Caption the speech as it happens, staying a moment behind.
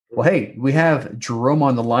Well, hey, we have Jerome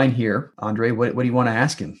on the line here. Andre, what do you want to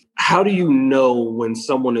ask him? How do you know when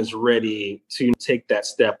someone is ready to take that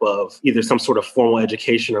step of either some sort of formal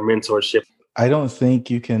education or mentorship? I don't think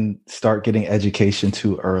you can start getting education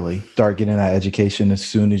too early. Start getting that education as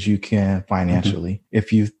soon as you can financially. Mm-hmm.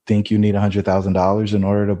 If you think you need $100,000 in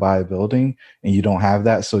order to buy a building and you don't have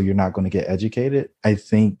that, so you're not going to get educated, I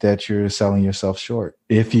think that you're selling yourself short.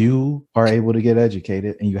 If you are able to get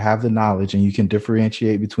educated and you have the knowledge and you can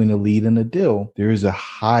differentiate between a lead and a deal, there is a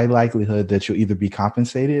high likelihood that you'll either be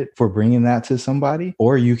compensated for bringing that to somebody,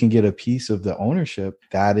 or you can get a piece of the ownership.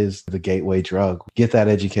 That is the gateway drug. Get that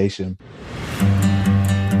education.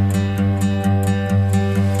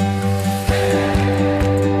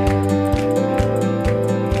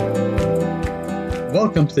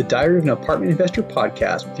 Welcome to the Diary of an Apartment Investor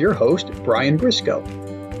podcast with your host, Brian Briscoe.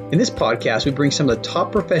 In this podcast, we bring some of the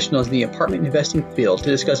top professionals in the apartment investing field to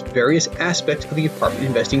discuss various aspects of the apartment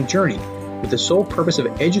investing journey with the sole purpose of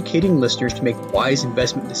educating listeners to make wise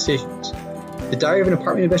investment decisions. The Diary of an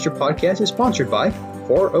Apartment Investor podcast is sponsored by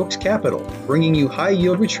Four Oaks Capital, bringing you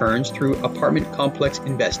high-yield returns through apartment complex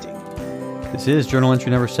investing. This is journal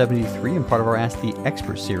entry number 73 and part of our Ask the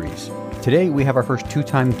Expert series. Today, we have our first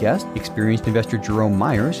two-time guest, experienced investor Jerome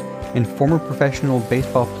Myers, and former professional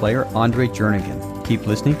baseball player Andre Jernigan. Keep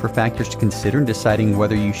listening for factors to consider in deciding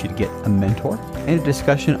whether you should get a mentor, and a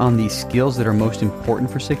discussion on the skills that are most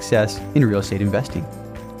important for success in real estate investing.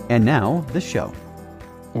 And now, the show.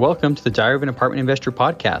 Welcome to the Diary of an Apartment Investor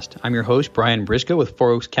podcast. I'm your host, Brian Briscoe with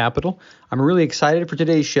Four Oaks Capital. I'm really excited for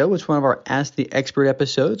today's show. It's one of our Ask the Expert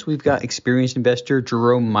episodes. We've got experienced investor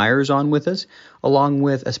Jerome Myers on with us, along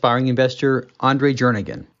with aspiring investor Andre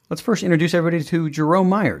Jernigan. Let's first introduce everybody to Jerome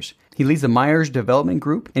Myers. He leads the Myers Development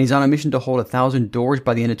Group, and he's on a mission to hold 1,000 doors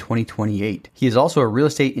by the end of 2028. He is also a real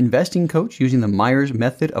estate investing coach using the Myers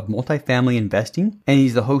method of multifamily investing, and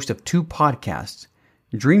he's the host of two podcasts,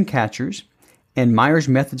 Dreamcatchers and Myers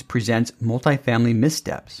Methods Presents Multifamily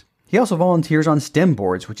Missteps. He also volunteers on STEM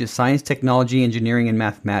boards, which is science, technology, engineering, and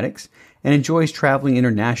mathematics, and enjoys traveling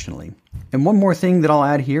internationally. And one more thing that I'll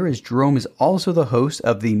add here is Jerome is also the host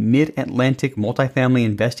of the Mid-Atlantic Multifamily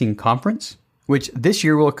Investing Conference, which this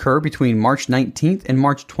year will occur between March 19th and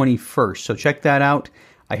March 21st. So check that out.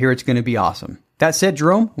 I hear it's going to be awesome. That said,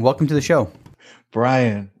 Jerome, welcome to the show.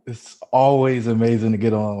 Brian, it's always amazing to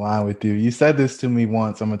get on the line with you. You said this to me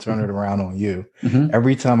once. I'm going to turn it around on you. Mm-hmm.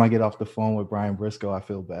 Every time I get off the phone with Brian Briscoe, I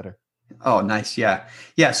feel better. Oh, nice. Yeah.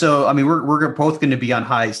 Yeah. So, I mean, we're both going to be on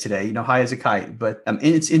highs today, high as a kite, but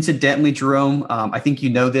it's incidentally, Jerome, I think you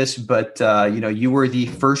know this, but you were the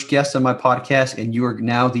first guest on my podcast and you are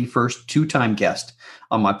now the first two-time guest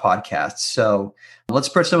on my podcast. So let's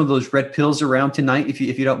spread some of those red pills around tonight, if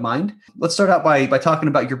you don't mind. Let's start out by talking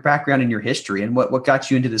about your background and your history and what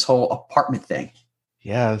got you into this whole apartment thing.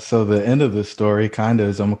 Yeah. So the end of the story kind of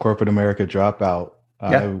is I'm a corporate America dropout.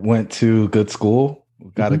 I went to good school,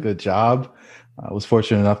 got a good job. I was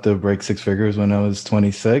fortunate enough to break six figures when I was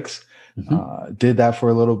 26. Did that for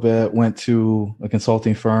a little bit, went to a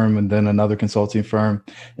consulting firm and then another consulting firm.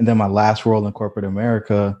 And then my last role in corporate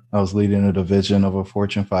America, I was leading a division of a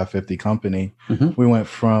Fortune 550 company. We went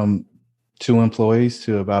from 2 employees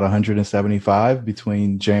to about 175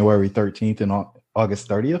 between January 13th and August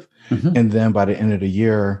 30th. And then by the end of the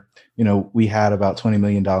year, we had about $20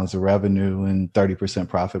 million of revenue and 30%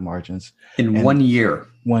 profit margins. In 1 year?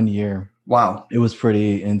 1 year. Wow. It was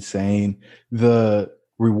pretty insane. The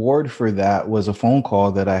reward for that was a phone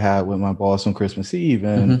call that I had with my boss on Christmas Eve.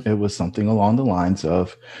 And it was something along the lines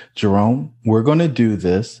of, Jerome, we're going to do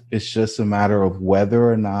this. It's just a matter of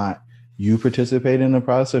whether or not you participate in the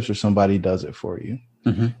process or somebody does it for you.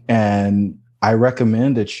 And I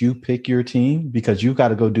recommend that you pick your team because you've got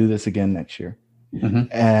to go do this again next year.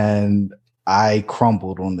 And I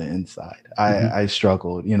crumbled on the inside. I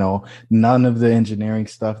struggled, none of the engineering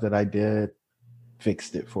stuff that I did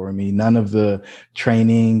fixed it for me. None of the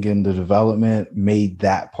training and the development made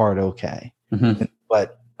that part okay.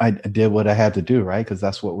 But I did what I had to do, right? Because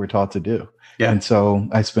that's what we're taught to do. And so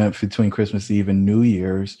I spent between Christmas Eve and New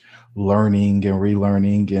Year's learning and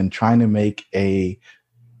relearning and trying to make a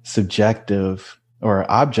subjective or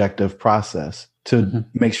objective process to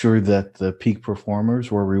make sure that the peak performers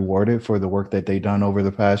were rewarded for the work that they've done over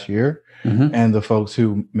the past year. And the folks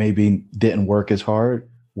who maybe didn't work as hard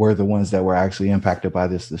were the ones that were actually impacted by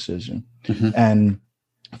this decision. And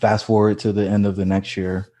fast forward to the end of the next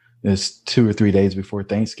year, it's 2 or 3 days before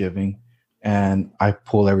Thanksgiving. And I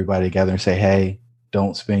pull everybody together and say, hey,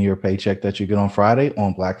 don't spend your paycheck that you get on Friday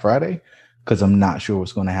on Black Friday, because I'm not sure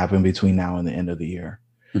what's going to happen between now and the end of the year.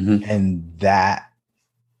 And that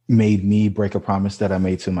made me break a promise that I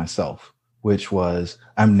made to myself. which was,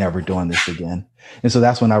 I'm never doing this again. And so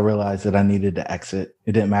that's when I realized that I needed to exit.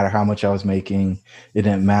 It didn't matter how much I was making. It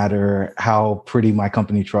didn't matter how pretty my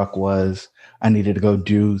company truck was. I needed to go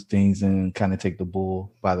do things and kind of take the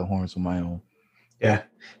bull by the horns on my own. Yeah.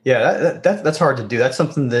 Yeah. That's hard to do. That's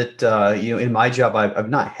something that, in my job, I've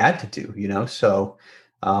not had to do, so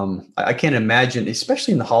I can't imagine,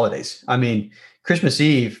 especially in the holidays. I mean, Christmas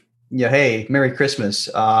Eve, hey, Merry Christmas.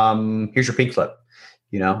 Here's your pink slip,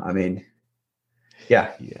 I mean,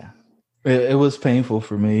 yeah. Yeah. It was painful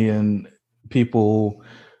for me, and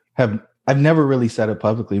I've never really said it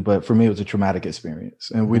publicly, but for me, it was a traumatic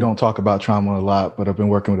experience. And we don't talk about trauma a lot, but I've been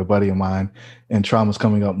working with a buddy of mine, and trauma's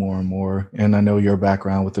coming up more and more. And I know your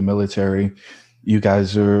background with the military, you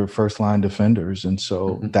guys are first line defenders. And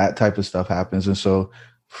so that type of stuff happens. And so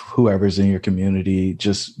whoever's in your community,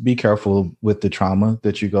 just be careful with the trauma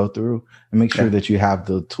that you go through and make sure that you have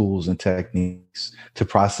the tools and techniques to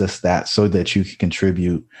process that so that you can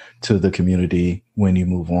contribute to the community when you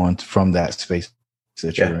move on from that space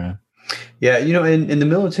that you're in. Yeah, in the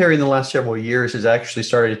military in the last several years has actually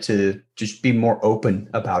started to just be more open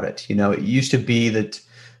about it. It used to be that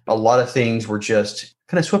a lot of things were just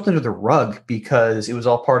kind of swept under the rug because it was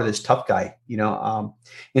all part of this tough guy.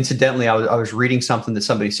 Incidentally, I was reading something that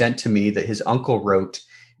somebody sent to me that his uncle wrote,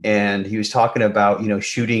 and he was talking about,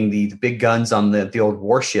 shooting the big guns on the old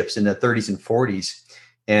warships in the 30s and 40s.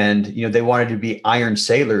 And, they wanted to be iron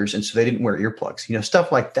sailors. And so they didn't wear earplugs,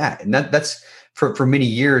 stuff like that. And that's for many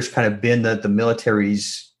years kind of been the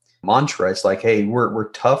military's mantra. It's like, hey, we're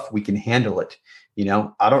tough. We can handle it.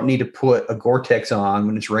 I don't need to put a Gore-Tex on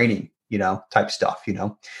when it's raining, type stuff.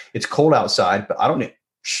 It's cold outside, but I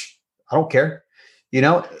don't care,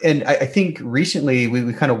 and I think recently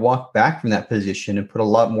we kind of walked back from that position and put a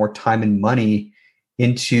lot more time and money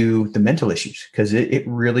into the mental issues, because it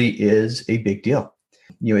really is a big deal.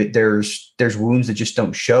 There's wounds that just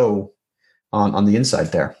don't show on the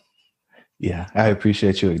inside there. Yeah, I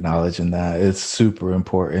appreciate you acknowledging that. It's super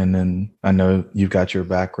important. And I know you've got your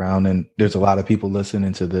background, and there's a lot of people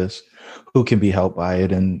listening to this who can be helped by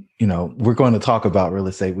it. And, we're going to talk about real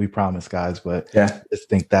estate, we promise, guys, but I just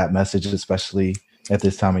think that message, especially at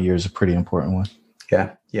this time of year, is a pretty important one.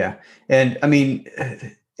 Yeah. Yeah. And I mean,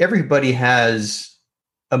 everybody has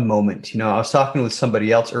a moment. I was talking with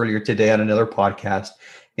somebody else earlier today on another podcast,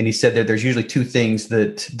 and he said that there's usually two things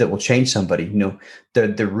that will change somebody.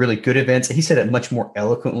 The really good events. He said it much more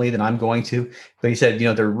eloquently than I'm going to, but he said,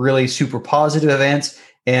 the really super positive events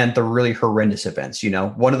and the really horrendous events.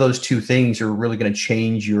 One of those two things are really going to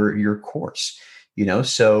change your course.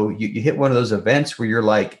 So you hit one of those events where you're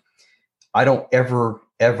like, I don't ever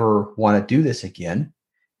want to do this again.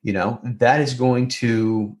 That is going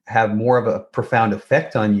to have more of a profound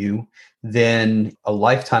effect on you than a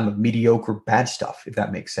lifetime of mediocre bad stuff, if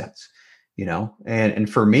that makes sense.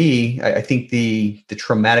 And for me, I think the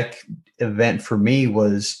traumatic event for me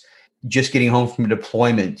was just getting home from a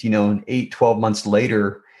deployment, and 8-12 months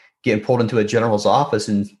later, getting pulled into a general's office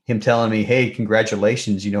and him telling me, hey,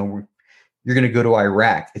 congratulations, you're going to go to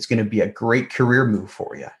Iraq. It's going to be a great career move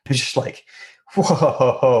for you. It's just like,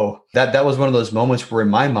 whoa, that was one of those moments where in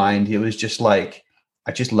my mind, it was just like,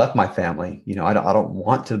 I just left my family. I don't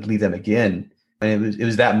want to leave them again. And it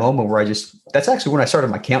was that moment where that's actually when I started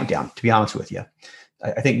my countdown, to be honest with you.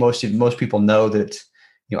 I think most people know that,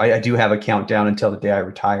 I do have a countdown until the day I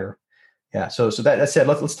retire. Yeah. So that said,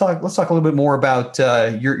 let's talk a little bit more about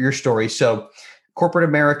your story. So corporate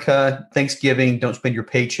America, Thanksgiving, don't spend your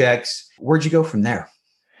paychecks. Where'd you go from there?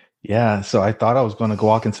 Yeah. So I thought I was going to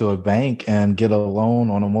walk into a bank and get a loan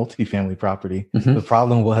on a multifamily property. Mm-hmm. The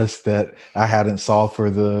problem was that I hadn't solved for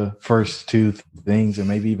the first two things, and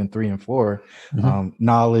maybe even 3 and 4,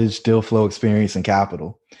 knowledge, deal flow, experience, and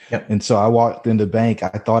capital. Yep. And so I walked into the bank. I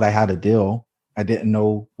thought I had a deal. I didn't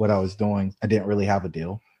know what I was doing. I didn't really have a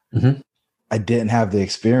deal. Mm-hmm. I didn't have the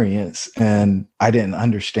experience, and I didn't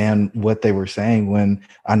understand what they were saying when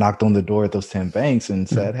I knocked on the door at those 10 banks and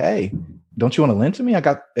said, hey, don't you want to lend to me? I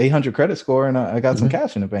got 800 credit score and I got some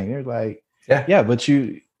cash in the bank. They're like, yeah, but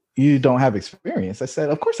you don't have experience. I said,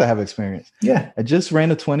 of course I have experience. Yeah. I just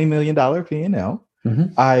ran a $20 million P&L.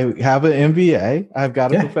 Mm-hmm. I have an MBA. I've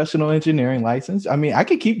got a professional engineering license. I mean, I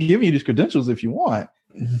could keep giving you these credentials if you want.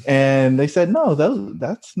 Mm-hmm. And they said, no,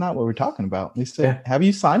 that's not what we're talking about. They said, have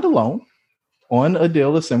you signed a loan on a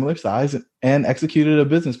deal of similar size and executed a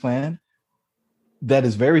business plan that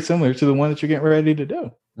is very similar to the one that you're getting ready to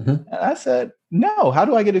do? Mm-hmm. And I said, no, how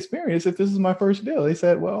do I get experience if this is my first deal? They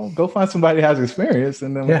said, well, go find somebody who has experience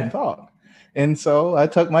and then we can talk. And so I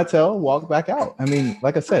tucked my tail, walked back out. I mean,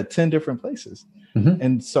 like I said, 10 different places. Mm-hmm.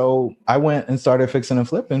 And so I went and started fixing and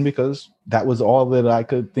flipping because that was all that I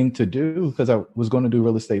could think to do, because I was going to do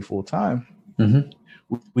real estate full time. Mm-hmm.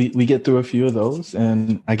 We get through a few of those,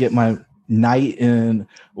 and I get my knight in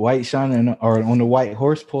white shining or on the white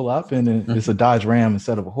horse pull up, and it's a Dodge Ram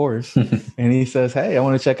instead of a horse. And he says, "Hey, I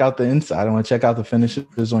want to check out the inside. I want to check out the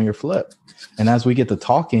finishes on your flip." And as we get to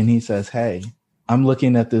talking, he says, "Hey, I'm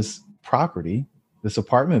looking at this property, this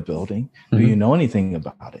apartment building. Do you know anything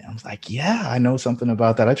about it?" I was like, "Yeah, I know something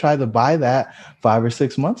about that. I tried to buy that 5 or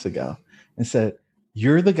 6 months ago." And said,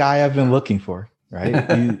 "You're the guy I've been looking for,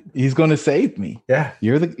 right? He's going to save me. Yeah.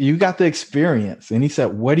 You got the experience." And he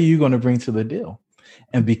said, "What are you going to bring to the deal?"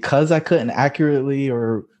 And because I couldn't accurately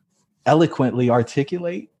or eloquently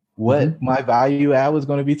articulate what my value add was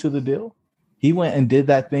going to be to the deal, he went and did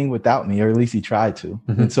that thing without me, or at least he tried to.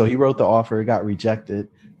 And so he wrote the offer, it got rejected.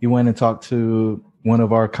 He went and talked to one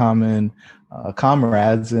of our common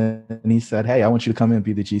comrades, and he said, "Hey, I want you to come in and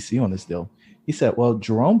be the GC on this deal." He said, "Well,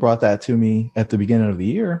 Jerome brought that to me at the beginning of the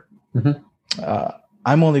year.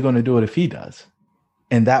 I'm only going to do it if he does."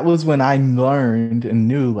 And that was when I learned and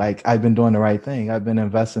knew, like, I've been doing the right thing. I've been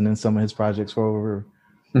investing in some of his projects for over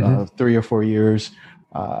 3 or 4 years.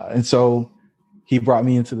 And so he brought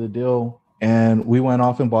me into the deal, and we went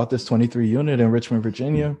off and bought this 23 unit in Richmond,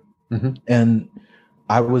 Virginia. And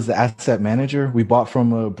I was the asset manager. We bought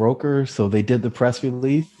from a broker, so they did the press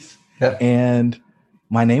release, and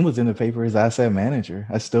my name was in the paper as asset manager.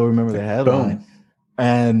 I still remember the headline. Boom.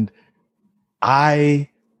 And I,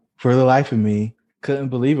 for the life of me, couldn't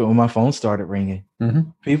believe it when my phone started ringing.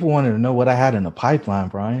 People wanted to know what I had in the pipeline,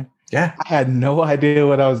 Brian. Yeah. I had no idea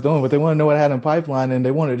what I was doing, but they wanted to know what I had in the pipeline, and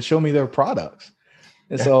they wanted to show me their products.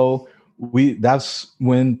 And so that's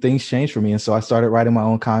when things changed for me. And so I started writing my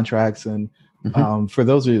own contracts. And for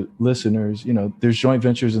those of you listeners, there's joint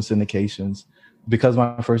ventures and syndications. Because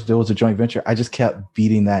my first deal was a joint venture, I just kept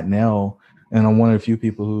beating that nail. And I'm one of the few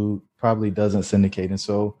people who probably doesn't syndicate. And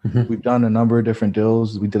so we've done a number of different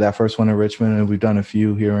deals. We did that first one in Richmond, and we've done a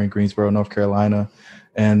few here in Greensboro, North Carolina.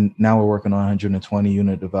 And now we're working on 120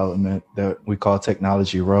 unit development that we call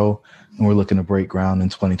Technology Row. And we're looking to break ground in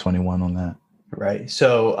 2021 on that. Right.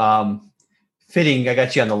 So fitting, I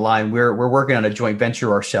got you on the line. We're working on a joint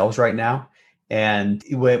venture ourselves right now. And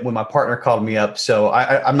when my partner called me up, so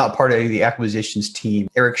I'm not part of the acquisitions team.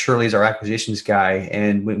 Eric Shirley is our acquisitions guy.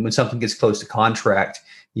 And when something gets close to contract,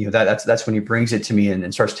 that's when he brings it to me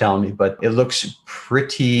and starts telling me. But it looks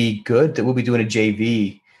pretty good that we'll be doing a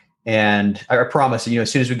JV. And I promise, as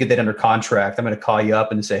soon as we get that under contract, I'm going to call you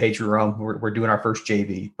up and say, "Hey, Jerome, we're doing our first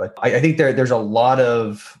JV." But I think there's a lot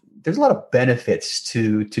of benefits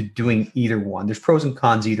to doing either one. There's pros and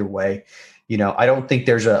cons either way. I don't think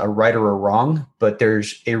there's a right or a wrong, but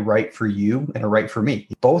there's a right for you and a right for me.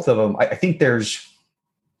 Both of them, I think there's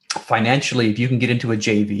financially, if you can get into a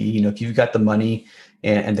JV, if you've got the money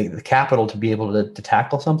and the capital to be able to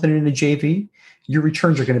tackle something in a JV, your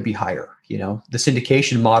returns are going to be higher. The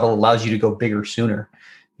syndication model allows you to go bigger sooner,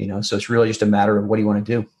 so it's really just a matter of what do you want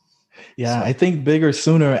to do. Yeah, I think bigger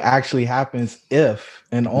sooner actually happens if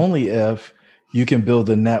and only if you can build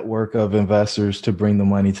a network of investors to bring the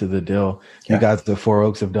money to the deal. You guys at Four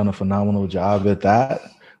Oaks have done a phenomenal job at that.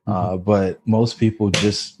 But most people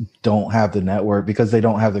just don't have the network because they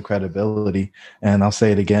don't have the credibility. And I'll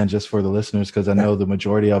say it again, just for the listeners, because I know the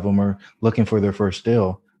majority of them are looking for their first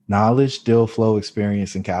deal: knowledge, deal flow,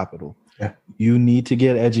 experience, and capital. You need to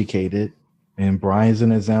get educated. And Brian's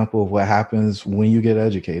an example of what happens when you get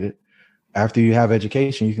educated. After you have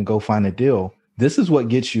education, you can go find a deal. This is what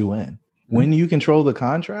gets you in. When you control the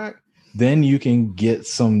contract, then you can get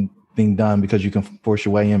something done because you can force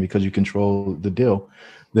your way in because you control the deal.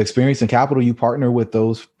 The experience and capital, you partner with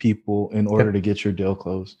those people in order to get your deal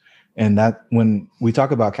closed. And that, when we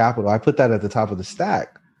talk about capital, I put that at the top of the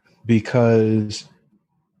stack because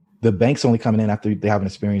the bank's only coming in after they have an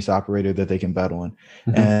experienced operator that they can bet on.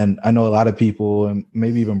 And I know a lot of people, and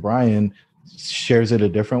maybe even Brian, shares it a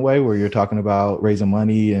different way where you're talking about raising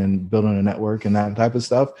money and building a network and that type of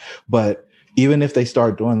stuff. But even if they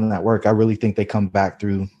start doing that work, I really think they come back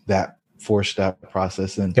through that 4-step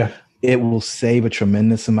process, and it will save a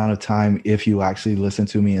tremendous amount of time if you actually listen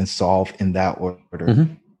to me and solve in that order.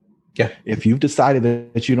 If you've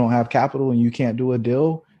decided that you don't have capital and you can't do a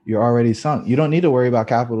deal, you're already sunk. You don't need to worry about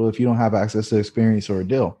capital if you don't have access to experience or a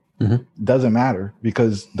deal. Doesn't matter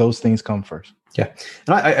because those things come first. And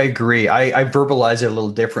I agree. I verbalize it a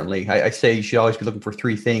little differently. I say you should always be looking for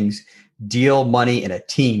 3 things: deal, money, and a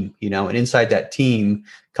team, and inside that team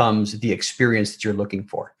comes the experience that you're looking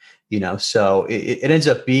for, so it ends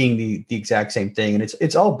up being the exact same thing. And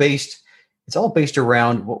it's all based It's all based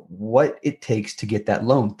around what it takes to get that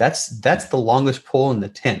loan. That's the longest pole in the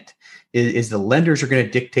tent is the lenders are going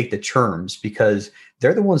to dictate the terms because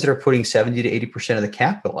they're the ones that are putting 70 to 80% of the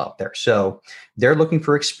capital out there. So they're looking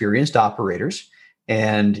for experienced operators.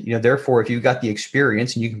 And, therefore, if you've got the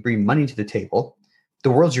experience and you can bring money to the table,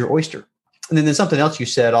 the world's your oyster. And then there's something else you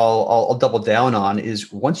said I'll double down on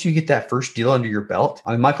is once you get that first deal under your belt.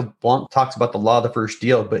 I mean, Michael Blanc talks about the law of the first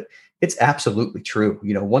deal, but it's absolutely true.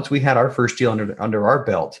 Once we had our first deal under our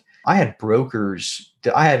belt, I had brokers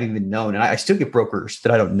that I haven't even known, and I still get brokers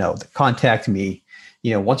that I don't know that contact me,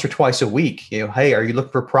 once or twice a week. Hey, are you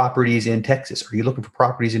looking for properties in Texas? Are you looking for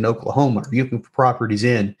properties in Oklahoma? Are you looking for properties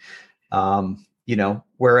in,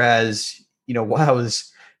 whereas,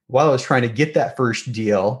 while I was trying to get that first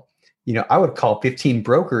deal, I would call 15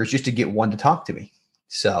 brokers just to get one to talk to me.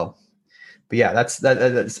 So, but yeah, that's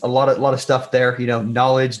a lot of stuff there.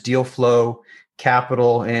 Knowledge, deal flow,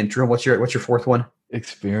 capital, and Drew, what's your fourth one?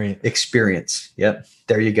 Experience. Yep,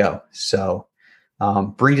 there you go. So,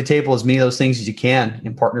 bring to the table as many of those things as you can,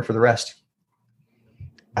 and partner for the rest.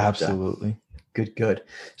 Absolutely. Good.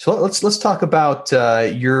 So let's talk about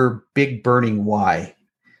your big burning why.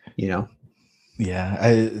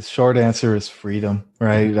 Yeah, short answer is freedom,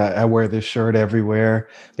 right? I wear this shirt everywhere.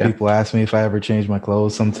 Yeah. People ask me if I ever change my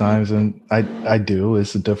clothes sometimes, and I do.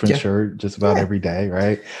 It's a different shirt just about every day,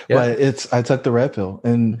 right? Yeah. But I took the red pill,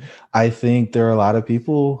 and I think there are a lot of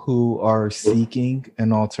people who are seeking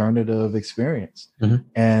an alternative experience,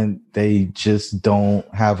 and they just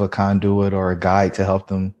don't have a conduit or a guide to help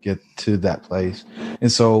them get to that place.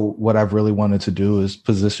 And so what I've really wanted to do is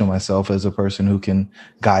position myself as a person who can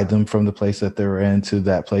guide them from the place that they're in to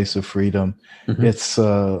that place of freedom. It's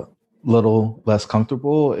a little less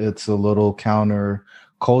comfortable. It's a little counter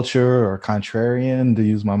culture or contrarian, to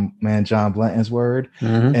use my man John Blanton's word.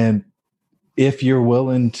 And if you're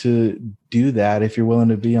willing to do that, if you're willing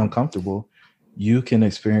to be uncomfortable, you can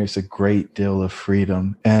experience a great deal of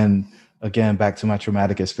freedom. And again, back to my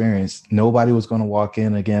traumatic experience, nobody was going to walk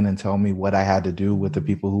in again and tell me what I had to do with the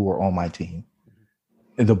people who were on my team.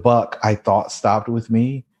 And the buck, I thought, stopped with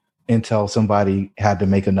me until somebody had to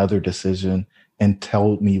make another decision and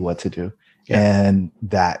told me what to do. Yeah. And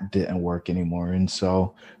that didn't work anymore. And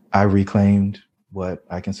so I reclaimed what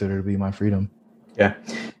I consider to be my freedom. Yeah.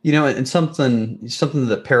 And something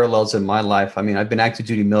that parallels in my life. I mean, I've been active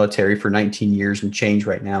duty military for 19 years and change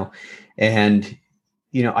right now. And,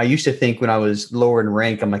 I used to think when I was lower in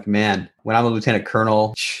rank, I'm like, man, when I'm a lieutenant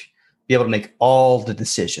colonel, be able to make all the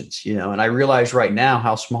decisions, and I realize right now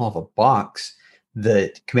how small of a box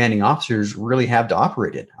that commanding officers really have to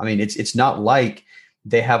operate in. I mean, it's not like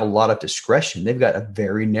they have a lot of discretion. They've got a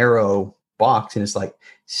very narrow box, and it's like,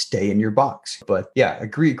 stay in your box. But yeah,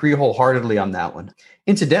 agree wholeheartedly on that one.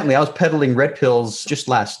 Incidentally, I was peddling red pills just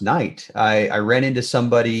last night. I ran into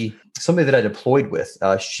somebody that I deployed with.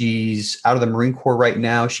 She's out of the Marine Corps right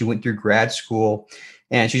now. She went through grad school,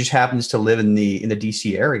 and she just happens to live in the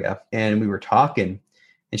DC area. And we were talking,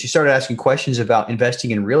 and she started asking questions about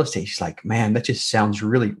investing in real estate. She's like, man, that just sounds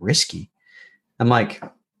really risky. I'm like,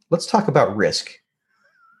 let's talk about risk.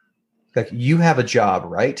 Like, you have a job,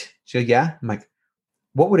 right? So yeah. I'm like,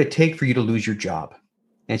 what would it take for you to lose your job?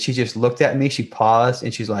 And she just looked at me, she paused,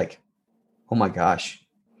 and she's like, oh my gosh,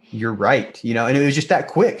 you're right. And it was just that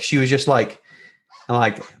quick. She was just like, I'm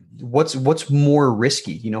like, what's more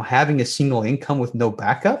risky, having a single income with no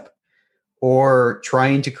backup, or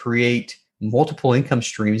trying to create multiple income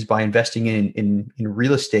streams by investing in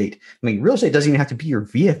real estate? I mean, real estate doesn't even have to be your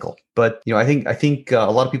vehicle, but I think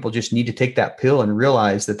a lot of people just need to take that pill and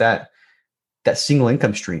realize that single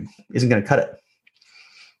income stream isn't going to cut it.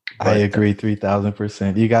 I agree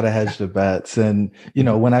 3,000%. You got to hedge the bets. And,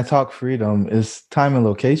 when I talk freedom, it's time and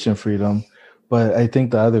location freedom. But I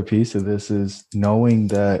think the other piece of this is knowing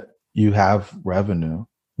that you have revenue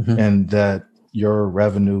and that your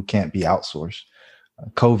revenue can't be outsourced.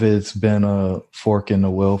 COVID's been a fork in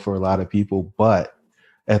the wheel for a lot of people. But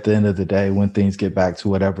at the end of the day, when things get back to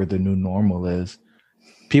whatever the new normal is,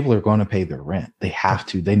 people are going to pay their rent. They have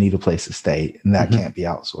to. They need a place to stay, and that can't be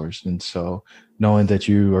outsourced. And so knowing that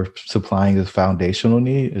you are supplying a foundational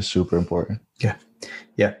need is super important. Yeah.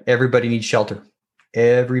 Yeah. Everybody needs shelter.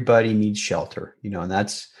 Everybody needs shelter, and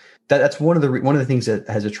that's one of the things that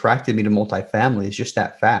has attracted me to multifamily is just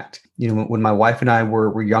that fact. When my wife and I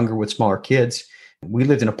were younger with smaller kids, we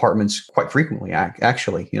lived in apartments quite frequently,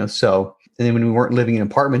 actually, so. And then when we weren't living in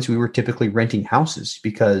apartments, we were typically renting houses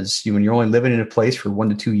because when you're only living in a place for 1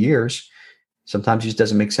 to 2 years, sometimes it just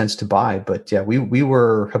doesn't make sense to buy. But yeah, we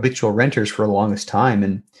were habitual renters for the longest time.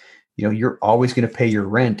 And, you're always going to pay your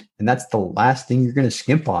rent. And that's the last thing you're going to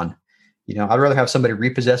skimp on. I'd rather have somebody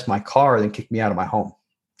repossess my car than kick me out of my home.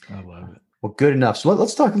 I love it. Well, good enough. So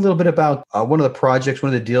let's talk a little bit about one of the projects,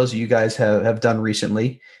 one of the deals that you guys have done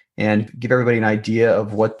recently, and give everybody an idea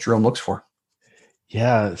of what Jerome looks for.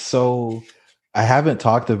 Yeah. So I haven't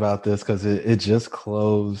talked about this because it just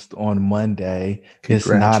closed on Monday. It's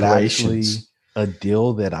not actually a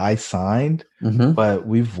deal that I signed, but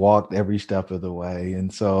we've walked every step of the way.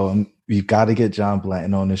 And so you've got to get John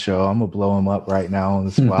Blanton on the show. I'm going to blow him up right now on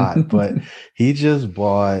the spot. But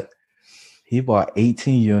he bought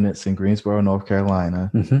 18 units in Greensboro, North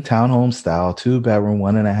Carolina, townhome style, 2-bedroom,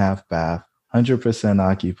 1.5 bath, 100%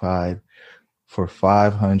 occupied for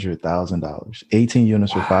 $500,000. 18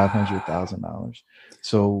 units for $500,000.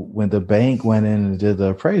 So when the bank went in and did the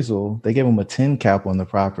appraisal, they gave him a 10 cap on the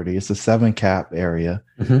property. It's a 7 cap area,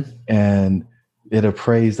 and it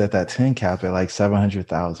appraised at that 10 cap at like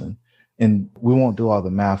 $700,000. And we won't do all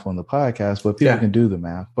the math on the podcast, but people can do the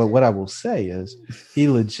math. But what I will say is he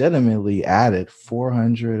legitimately added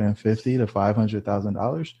 $450,000 to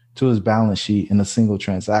 $500,000 to his balance sheet in a single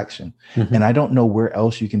transaction. And I don't know where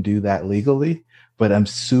else you can do that legally, but I'm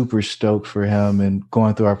super stoked for him and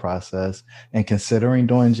going through our process and considering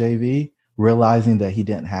doing JV, realizing that he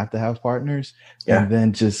didn't have to have partners, and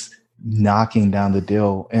then just knocking down the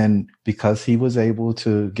deal. And because he was able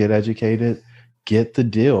to get educated, get the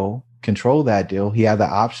deal, control that deal, he had the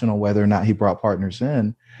option on whether or not he brought partners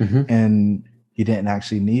in, and he didn't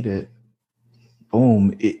actually need it.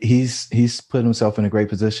 Boom. He's put himself in a great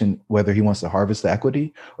position, whether he wants to harvest the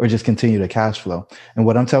equity or just continue to cash flow. And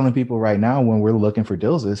what I'm telling people right now when we're looking for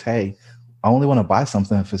deals is, hey, I only want to buy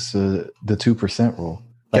something if it's the 2% rule,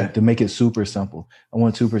 to make it super simple. I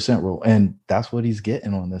want a 2% rule. And that's what he's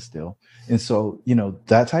getting on this deal. And so,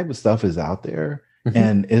 that type of stuff is out there.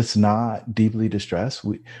 And it's not deeply distressed.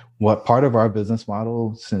 What part of our business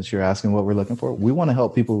model, since you're asking what we're looking for, we want to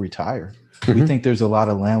help people retire. We think there's a lot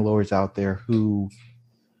of landlords out there who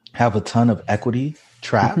have a ton of equity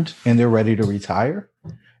trapped and they're ready to retire.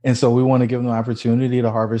 And so we want to give them the opportunity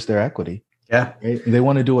to harvest their equity. Yeah. Right? They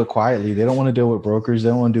want to do it quietly. They don't want to deal with brokers. They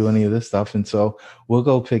don't want to do any of this stuff. And so we'll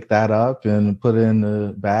go pick that up and put it in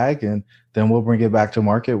the bag, and then we'll bring it back to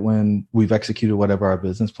market when we've executed whatever our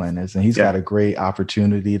business plan is. And he's got a great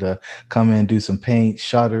opportunity to come in, do some paint,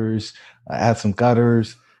 shutters, add some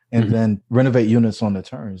gutters, and then renovate units on the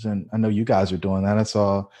turns. And I know you guys are doing that. I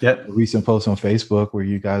saw a recent post on Facebook where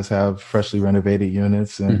you guys have freshly renovated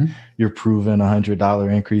units and you're proving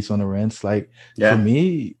 $100 increase on the rents. Like for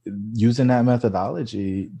me, using that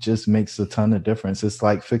methodology just makes a ton of difference. It's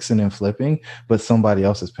like fixing and flipping, but somebody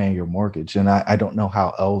else is paying your mortgage. And I don't know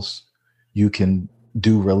how else you can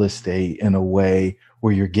do real estate in a way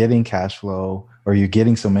where you're getting cash flow or you're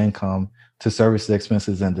getting some income to service the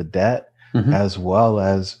expenses and the debt, as well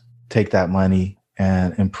as take that money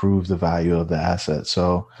and improve the value of the asset.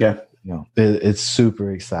 So, it's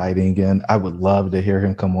super exciting. And I would love to hear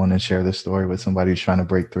him come on and share this story with somebody who's trying to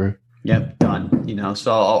break through. Yep, done.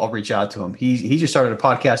 So I'll reach out to him. He just started a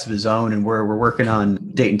podcast of his own, and we're working on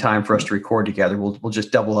date and time for us to record together. We'll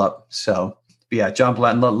just double up. So John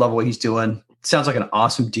Blanton, love what he's doing. Sounds like an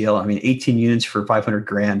awesome deal. I mean, 18 units for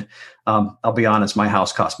 $500,000. I'll be honest, my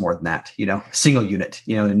house costs more than that, single unit,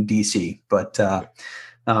 in DC. But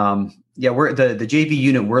we're the JV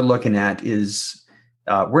unit we're looking at is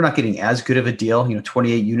we're not getting as good of a deal,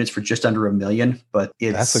 28 units for just under $1 million, but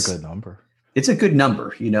that's a good number. It's a good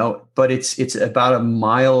number, but it's about a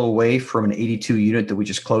mile away from an 82 unit that we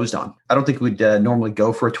just closed on. I don't think we'd normally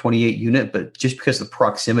go for a 28 unit, but just because of the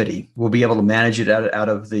proximity, we'll be able to manage it out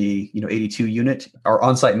of the 82 unit. Our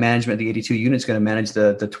on-site management, the 82 unit, is going to manage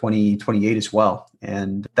the 28 as well,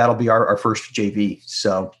 and that'll be our first JV.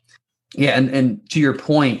 So, and to your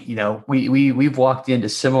point, we've walked into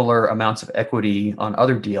similar amounts of equity on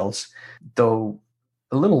other deals, though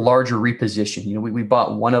a little larger reposition. We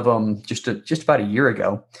bought one of them just about a year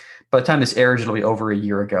ago. By the time this airs, it'll be over a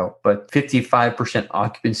year ago, but 55%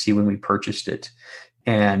 occupancy when we purchased it.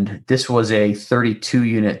 And this was a 32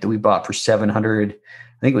 unit that we bought for 700. I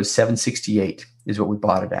think it was 768 is what we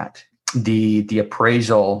bought it at. The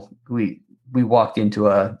appraisal, we walked into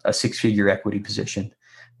a 6-figure equity position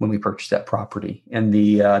when we purchased that property. And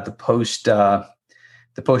the post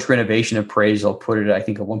renovation appraisal put it, I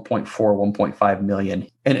think, at 1.4, 1.5 million.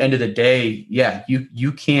 And end of the day,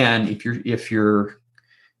 you can, if you're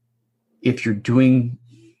doing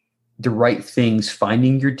the right things,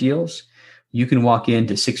 finding your deals, you can walk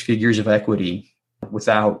into 6 figures of equity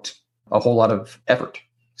without a whole lot of effort.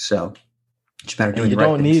 So it's matter of doing the right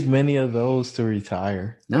things. You don't need many of those to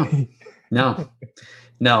retire. No.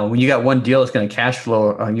 When you got one deal that's going to cash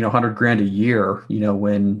flow, $100,000 a year,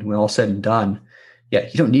 when all said and done, yeah,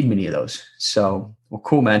 you don't need many of those. So, well,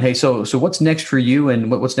 cool, man. Hey, so what's next for you, and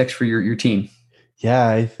what's next for your team? Yeah,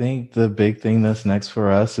 I think the big thing that's next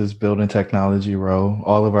for us is building Technology Row.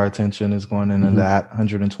 All of our attention is going into that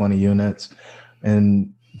 120 units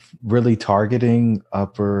and really targeting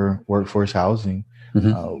upper workforce housing.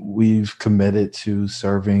 We've committed to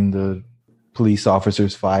serving the police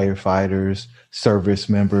officers, firefighters, service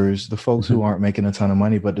members, the folks who aren't making a ton of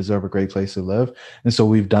money but deserve a great place to live. And so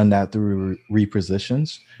we've done that through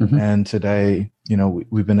repositions. And today,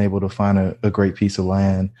 we've been able to find a great piece of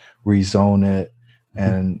land, rezone it.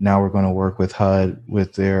 And now we're going to work with HUD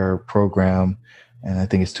with their program. And I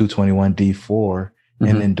think it's 221D4.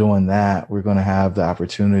 And in doing that, we're going to have the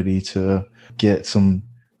opportunity to get some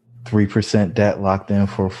 3% debt locked in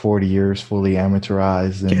for 40 years, fully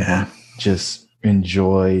amortized, and just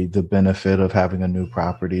enjoy the benefit of having a new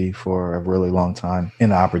property for a really long time in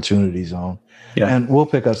the opportunity zone. And we'll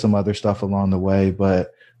pick up some other stuff along the way,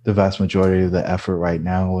 but the vast majority of the effort right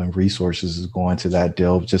now and resources is going to that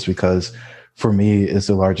deal, just because for me, it's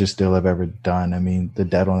the largest deal I've ever done. I mean, the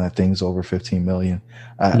debt on that thing's over $15 million.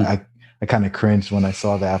 I kind of cringed when I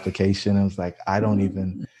saw the application. I was like, I don't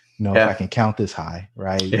even know if I can count this high,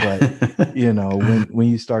 right? But when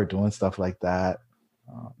you start doing stuff like that,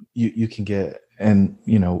 you can get, and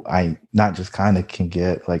I not just kind of can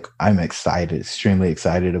get, like, I'm excited, extremely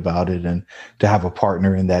excited about it, and to have a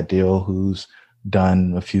partner in that deal who's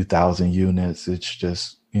done a few thousand units, it's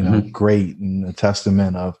just great, and a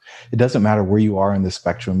testament of, it doesn't matter where you are in the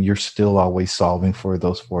spectrum, you're still always solving for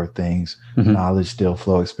those four things: knowledge, deal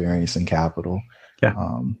flow, experience, and capital.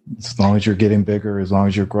 As long as you're getting bigger, as long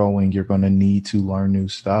as you're growing, you're going to need to learn new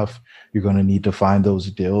stuff. You're going to need to find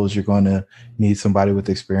those deals. You're going to need somebody with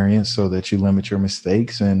experience so that you limit your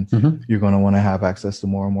mistakes, and you're going to want to have access to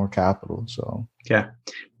more and more capital. So,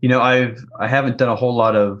 I haven't done a whole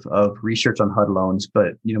lot of research on HUD loans,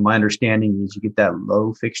 but my understanding is you get that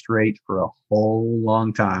low fixed rate for a whole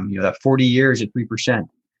long time. That 40 years at 3%. I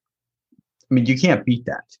mean, you can't beat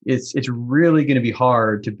that. It's really going to be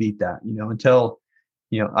hard to beat that. Until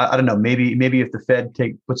I don't know. Maybe if the Fed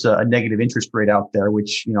puts a negative interest rate out there,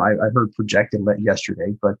 which I heard projected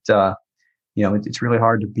yesterday, but it's really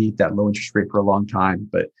hard to beat that low interest rate for a long time.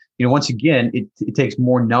 But once again, it takes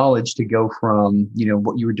more knowledge to go from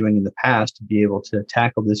what you were doing in the past to be able to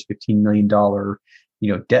tackle this $15 million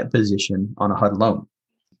debt position on a HUD loan.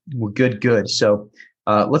 Well, good. So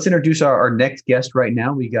let's introduce our next guest right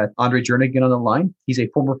now. We got Andre Jernigan on the line. He's a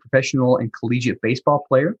former professional and collegiate baseball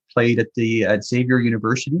player, played at Xavier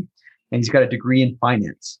University, and he's got a degree in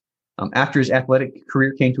finance. After his athletic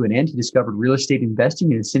career came to an end, he discovered real estate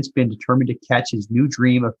investing and has since been determined to catch his new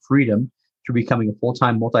dream of freedom through becoming a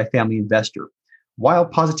full-time multifamily investor, while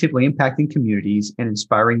positively impacting communities and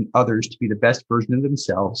inspiring others to be the best version of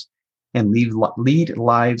themselves and lead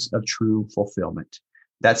lives of true fulfillment.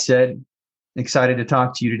 That said, excited to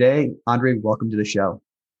talk to you today. Andre, welcome to the show.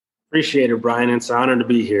 Appreciate it, Brian. It's an honor to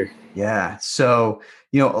be here. Yeah. So,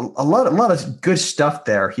 a lot of good stuff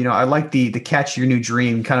there. I like the catch your new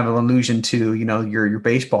dream, kind of an allusion to, your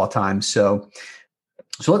baseball time. So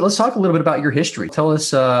let's talk a little bit about your history. Tell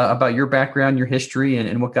us about your background, your history,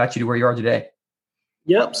 and what got you to where you are today.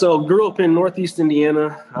 Yep. So grew up in Northeast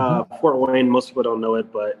Indiana, Fort Wayne. Most people don't know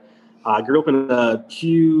it, but I grew up in a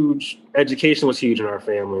huge, education was huge in our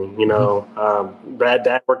family.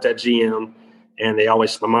 Dad worked at GM, and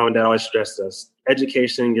my mom and dad always stressed us: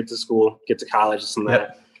 education, get to school, get to college, this and that.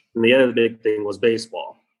 Yep. And the other big thing was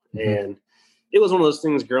baseball. And it was one of those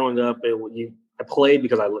things growing up. I played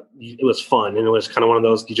because it was fun, and it was kind of one of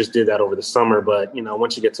those, you just did that over the summer. But,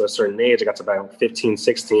 once you get to a certain age, I got to about 15,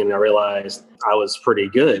 16, and I realized I was pretty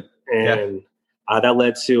good. And that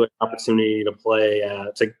led to an opportunity to play,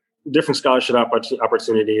 to different scholarship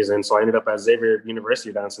opportunities. And so I ended up at Xavier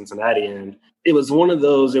University down in Cincinnati. And it was one of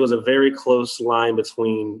those, it was a very close line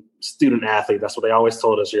between student athlete. That's what they always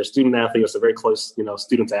told us. You're a student athlete. It's a very close,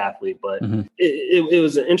 student to athlete. But it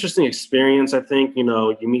was an interesting experience. I think,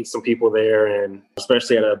 you meet some people there, and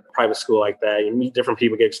especially at a private school like that, you meet different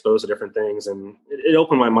people, get exposed to different things. And it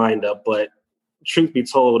opened my mind up. But truth be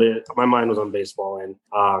told, my mind was on baseball. And,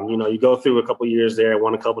 you go through a couple of years there,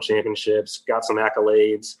 won a couple championships, got some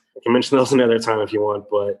accolades. I can mention those another time if you want.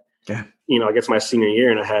 But, I guess my senior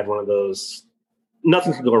year, and I had one of those,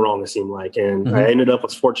 nothing could go wrong, it seemed like. And I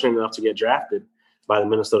was fortunate enough to get drafted by the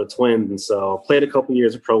Minnesota Twins. And so played a couple of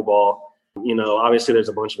years of pro ball. Obviously there's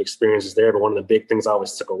a bunch of experiences there, but one of the big things I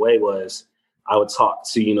always took away was I would talk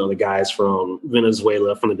to, the guys from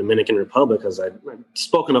Venezuela, from the Dominican Republic, because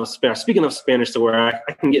speaking of Spanish to where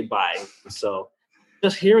I can get by. So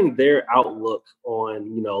just hearing their outlook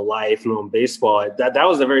on, life and on baseball, that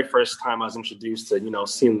was the very first time I was introduced to,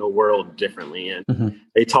 seeing the world differently. And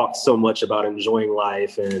they talked so much about enjoying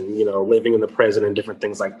life and, living in the present and different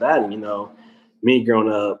things like that. And, me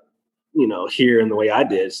growing up, here in the way I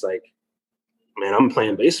did, it's like, man, I'm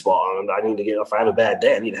playing baseball. And I need to if I have a bad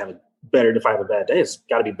day, I need to have it better. If I have a bad day, it's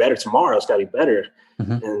got to be better tomorrow. It's got to be better.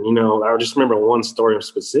 And, I just remember one story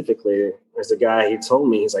specifically. There's a guy, he told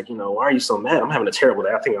me, he's like, why are you so mad? I'm having a terrible day.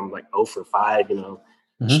 I think I'm like 0 for 5,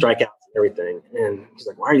 strikeouts and everything. And he's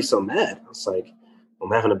like, why are you so mad? I was like, I'm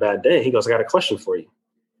having a bad day. He goes, I got a question for you.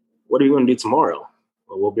 What are you going to do tomorrow?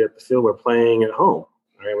 Well, we'll be at the field. We're playing at home.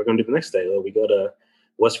 All right, we're going to do the next day. Well, we go to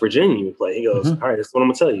West Virginia. We play. He goes, all right, this is what I'm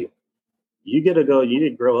going to tell you. You get to go, you need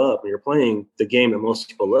to grow up and you're playing the game that most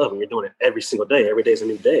people love and you're doing it every single day. Every day is a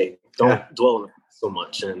new day. Don't dwell on it so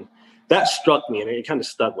much. And that struck me and it kind of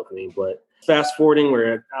stuck with me. But fast forwarding,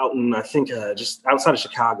 we're out in, I think, just outside of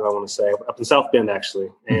Chicago, I want to say, up in South Bend, actually.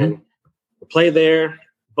 And we play there,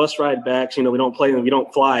 bus ride back. We don't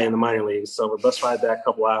fly in the minor leagues. So we're bus ride back a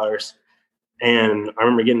couple hours. And I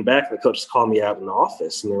remember getting back and the coaches called me out in the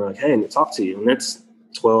office and they were like, hey, I need to talk to you. And it's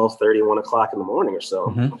 12:30, 1 o'clock in the morning or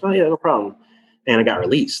so. Like, oh, yeah, no problem. And I got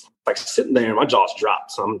released. Like sitting there and my jaw's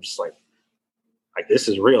dropped. So I'm just like, this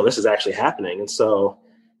is real. This is actually happening. And so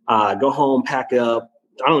I go home, pack up.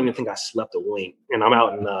 I don't even think I slept a wink. And I'm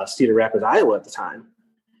out in Cedar Rapids, Iowa at the time.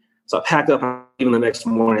 So I packed up even the next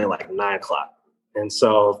morning at like 9 o'clock. And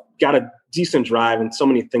so got a decent drive and so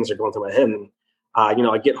many things are going through my head. And,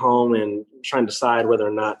 I get home and trying to decide whether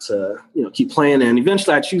or not to, keep playing. And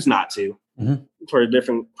eventually I choose not to. For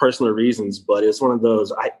different personal reasons, but it's one of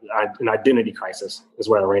those, an identity crisis is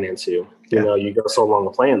what I ran into. You go so long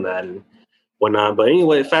with playing that and whatnot. But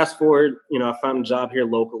anyway, fast forward, I found a job here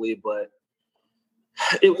locally, but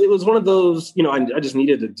it was one of those, I just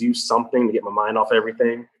needed to do something to get my mind off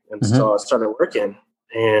everything. And so I started working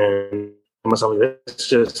and myself,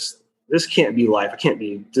 this can't be life.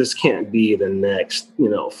 This can't be the next,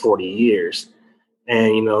 40 years.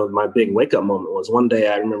 And, my big wake up moment was one day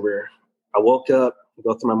I remember I woke up,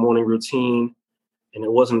 go through my morning routine, and it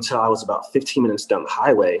wasn't until I was about 15 minutes down the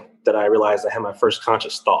highway that I realized I had my first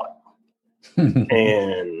conscious thought.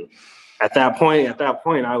 And at that point,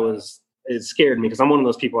 it scared me because I'm one of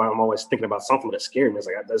those people, I'm always thinking about something that scared me. I was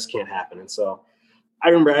like, this can't happen. And so I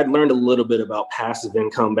remember I'd learned a little bit about passive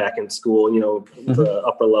income back in school, the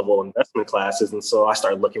upper level investment classes. And so I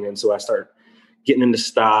started getting into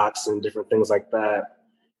stocks and different things like that.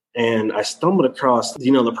 And I stumbled across,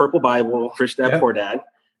 the Purple Bible, Rich Dad, Poor Dad.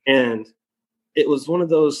 And it was one of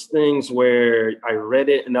those things where I read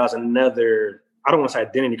it and that was another, I don't want to say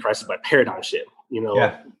identity crisis, but paradigm shift.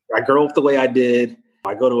 I grew up the way I did.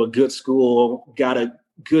 I go to a good school, got a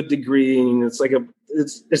good degree. And it's like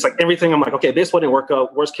everything. I'm like, okay, this didn't work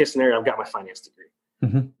out. Worst case scenario, I've got my finance degree.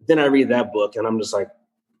 Then I read that book and I'm just like,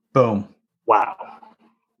 boom, wow.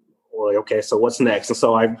 Well, okay, so what's next? And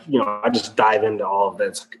so I just dive into all of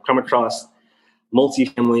this. Come across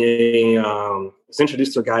multifamily. Was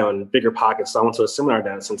introduced to a guy on Bigger Pockets. So I went to a seminar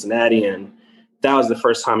down in Cincinnati, and that was the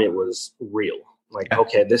first time it was real. Like,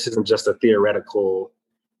 okay, this isn't just a theoretical,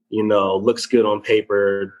 looks good on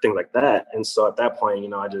paper, thing like that. And so at that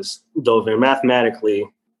point, I just dove in mathematically.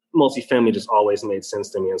 Multifamily just always made sense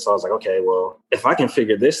to me. And so I was like, okay, well, if I can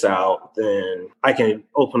figure this out, then I can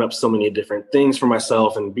open up so many different things for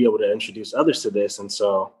myself and be able to introduce others to this. And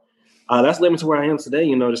so that's led me to where I am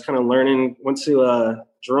today, just kind of learning. Went to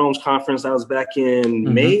Jerome's conference. That was back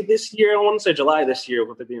in May this year. I want to say July this year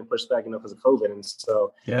with it being pushed back, because of COVID. And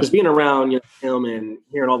so just being around him and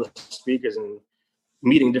hearing all the speakers and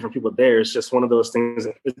meeting different people there is just one of those things.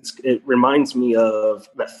 It reminds me of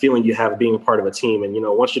that feeling you have being a part of a team. And,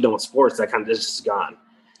 once you're done with sports, that kind of just gone.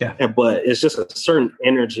 But it's just a certain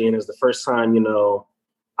energy. And it's the first time,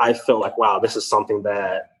 I felt like, wow, this is something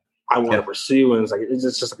that I want to pursue. And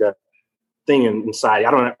it's just like a thing inside.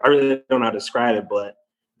 I really don't know how to describe it, but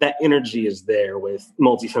that energy is there with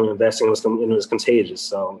multifamily investing. It was contagious.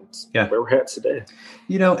 So it's where we're at today.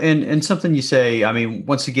 And something you say, I mean,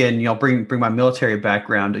 once again, I'll bring my military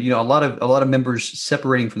background. A lot of members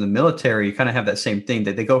separating from the military kind of have that same thing,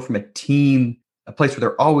 that they go from a team, a place where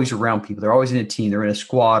they're always around people. They're always in a team. They're in a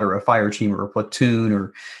squad or a fire team or a platoon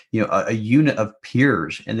or, a unit of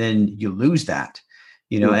peers. And then you lose that,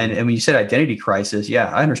 and when you said identity crisis,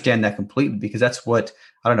 I understand that completely, because that's what,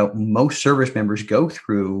 most service members go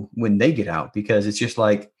through when they get out, because it's just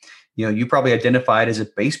like, you probably identified as a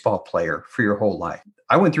baseball player for your whole life.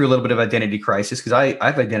 I went through a little bit of identity crisis because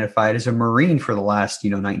I've identified as a Marine for the last,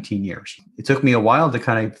 19 years. It took me a while to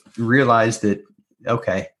kind of realize that,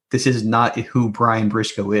 okay, this is not who Brian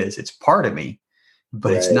Briscoe is. It's part of me,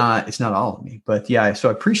 but it's not all of me. But yeah, so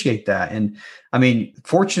I appreciate that. And I mean,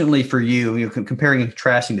 fortunately for you, comparing and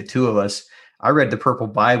contrasting the two of us, I read the Purple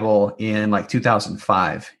Bible in like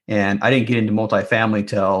 2005, and I didn't get into multifamily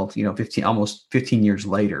till, almost 15 years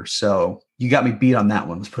later. So you got me beat on that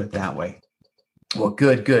one. Let's put it that way. Well,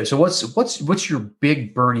 good. So what's your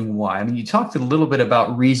big burning why? I mean, you talked a little bit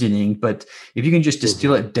about reasoning, but if you can just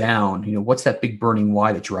distill it down, what's that big burning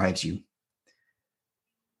why that drives you?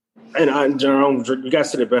 And Jerome, you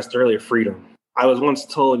guys said it best earlier, freedom. I was once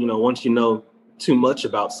told, once you know too much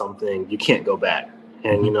about something, you can't go back.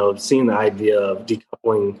 And, seeing the idea of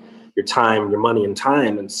decoupling your time, your money and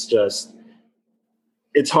time, it's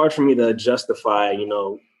hard for me to justify,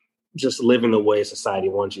 just living the way society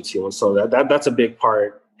wants you to. And so that's a big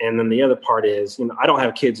part. And then the other part is, I don't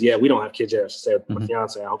have kids yet. We don't have kids yet. I should say, my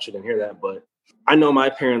fiance, I hope she didn't hear that. But I know my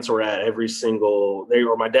parents were at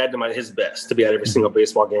my dad did his best to be at every single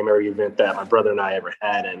baseball game, every event that my brother and I ever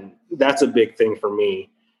had. And that's a big thing for me.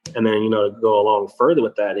 And then, to go along further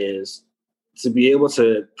with that is to be able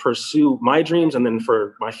to pursue my dreams, and then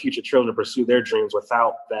for my future children to pursue their dreams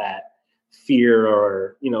without that fear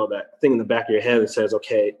or, that thing in the back of your head that says,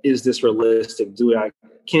 okay, is this realistic?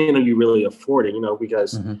 Can you really afford it?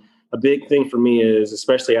 Because a big thing for me is,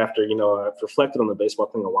 especially after, I've reflected on the baseball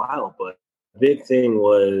thing a while, but a big thing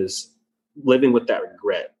was living with that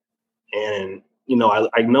regret. And,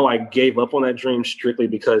 I know I gave up on that dream strictly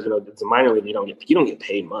because, it's a minor league, you don't get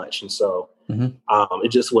paid much. And so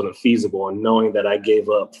it just wasn't feasible. And knowing that I gave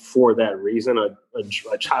up for that reason,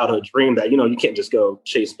 a childhood dream that, you can't just go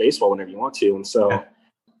chase baseball whenever you want to. And so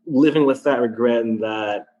living with that regret and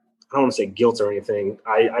that, I don't want to say guilt or anything,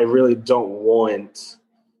 I really don't want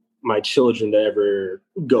my children to ever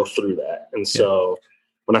go through that. And so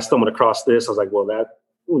when I stumbled across this, I was like, well,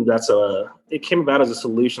 it came about as a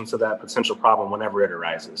solution to that potential problem whenever it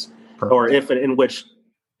arises. Perfect. Or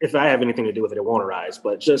if I have anything to do with it, it won't arise.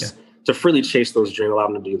 But just to freely chase those dreams, allow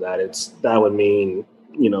them to do that, that would mean,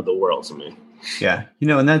 the world to me. Yeah.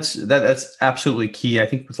 And that's absolutely key. I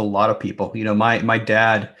think with a lot of people, my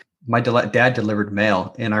dad delivered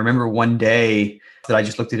mail. And I remember one day that I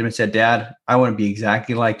just looked at him and said, Dad, I want to be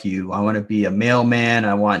exactly like you. I want to be a mailman.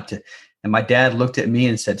 And my dad looked at me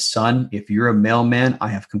and said, son, if you're a mailman, I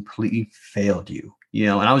have completely failed you,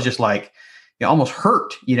 and I was just like, almost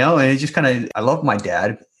hurt, and it's just I love my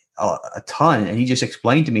dad a ton. And he just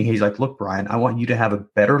explained to me, he's like, look, Brian, I want you to have a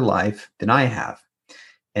better life than I have.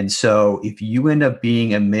 And so if you end up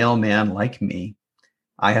being a mailman like me,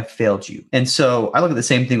 I have failed you. And so I look at the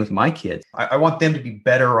same thing with my kids. I want them to be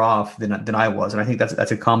better off than I was. And I think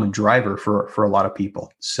that's a common driver for a lot of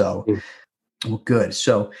people. So, well, good.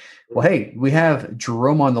 So, well, hey, we have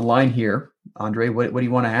Jerome on the line here. Andre, what do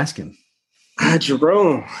you want to ask him?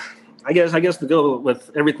 Jerome, I guess to go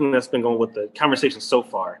with everything that's been going with the conversation so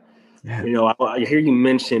far. Yeah. I hear you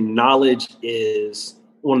mention knowledge is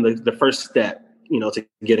one of the first step, to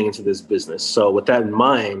getting into this business. So with that in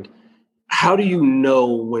mind, how do you know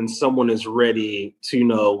when someone is ready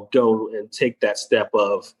to, go and take that step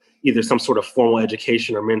of either some sort of formal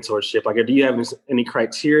education or mentorship? Like, do you have any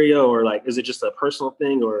criteria, or is it just a personal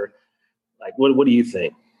thing, or what do you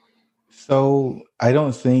think? So I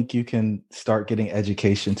don't think you can start getting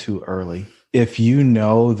education too early. If you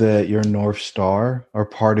know that your North Star or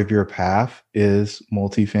part of your path is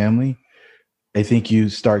multifamily, I think you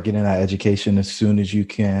start getting that education as soon as you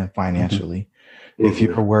can financially. If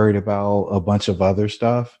you're worried about a bunch of other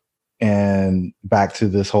stuff, and back to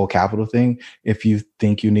this whole capital thing, if you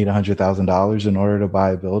think you need $100,000 in order to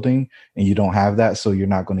buy a building and you don't have that, so you're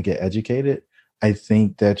not going to get educated, I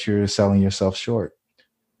think that you're selling yourself short.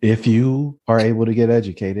 If you are able to get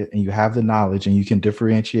educated and you have the knowledge and you can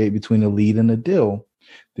differentiate between a lead and a deal,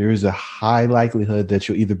 there is a high likelihood that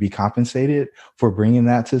you'll either be compensated for bringing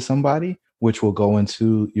that to somebody, which will go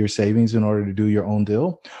into your savings in order to do your own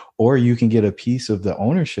deal, or you can get a piece of the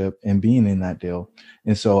ownership and being in that deal.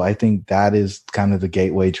 And so I think that is kind of the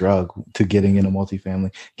gateway drug to getting into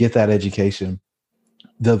multifamily. Get that education.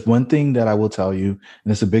 The one thing that I will tell you,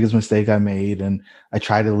 and it's the biggest mistake I made, and I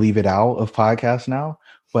try to leave it out of podcasts now,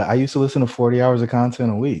 but I used to listen to 40 hours of content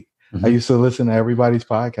a week. I used to listen to everybody's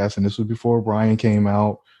podcast, and this was before Brian came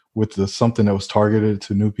out with something that was targeted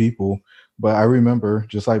to new people. But I remember,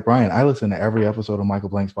 just like Brian, I listened to every episode of Michael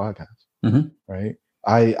Blank's podcast, right?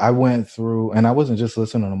 I went through, and I wasn't just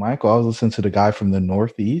listening to Michael, I was listening to the guy from the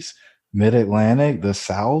Northeast, Mid-Atlantic, the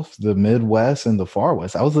South, the Midwest, and the Far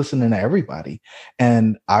West. I was listening to everybody,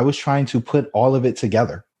 and I was trying to put all of it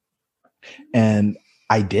together, and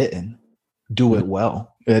I didn't do it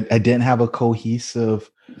well. I didn't have a cohesive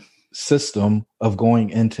system of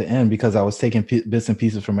going end to end because I was taking bits and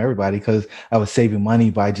pieces from everybody because I was saving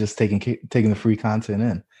money by just taking the free content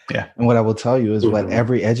in. Yeah. And what I will tell you is what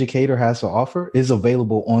every educator has to offer is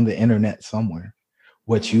available on the internet somewhere.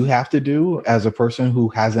 What you have to do as a person who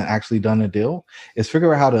hasn't actually done a deal is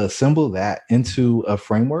figure out how to assemble that into a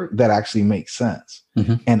framework that actually makes sense.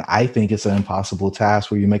 And I think it's an impossible task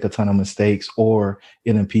where you make a ton of mistakes or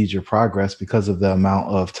it impedes your progress because of the amount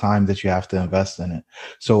of time that you have to invest in it.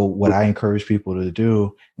 So what I encourage people to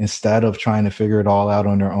do, instead of trying to figure it all out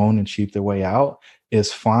on their own and cheat their way out,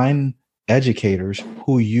 is find educators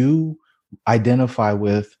who you identify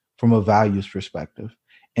with from a values perspective.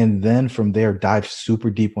 And then from there, dive super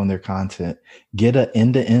deep on their content, get an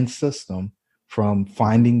end-to-end system from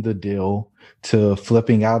finding the deal to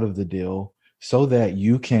flipping out of the deal so that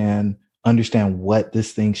you can understand what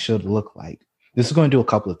this thing should look like. This is going to do a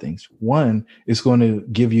couple of things. One, it's going to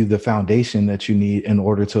give you the foundation that you need in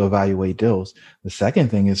order to evaluate deals. The second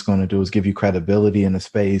thing it's going to do is give you credibility in a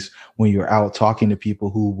space when you're out talking to people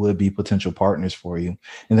who would be potential partners for you.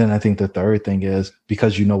 And then I think the third thing is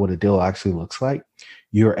because you know what a deal actually looks like,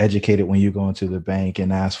 you're educated when you go into the bank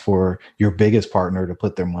and ask for your biggest partner to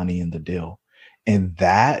put their money in the deal. And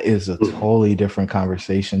that is a totally different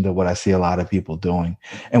conversation than what I see a lot of people doing.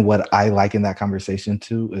 And what I like in that conversation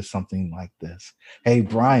too is something like this. Hey,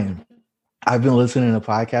 Brian, I've been listening to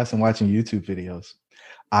podcasts and watching YouTube videos.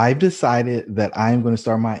 I've decided that I'm going to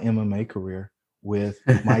start my MMA career with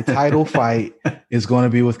my title fight is going to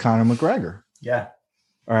be with Conor McGregor. Yeah.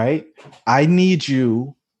 All right. I need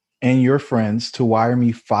you and your friends to wire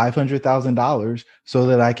me $500,000 so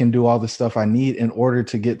that I can do all the stuff I need in order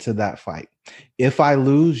to get to that fight. If I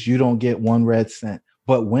lose, you don't get one red cent.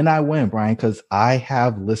 But when I win, Brian, because I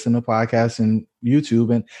have listened to podcasts and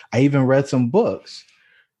YouTube, and I even read some books,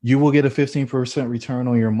 you will get a 15% return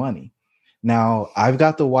on your money. Now, I've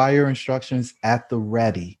got the wire instructions at the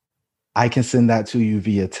ready. I can send that to you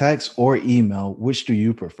via text or email. Which do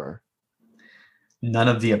you prefer? None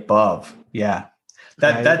of the above. Yeah.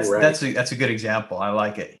 That's a good example. I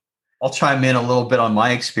like it. I'll chime in a little bit on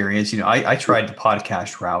my experience. I tried the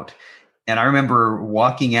podcast route, and I remember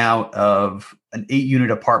walking out of an 8-unit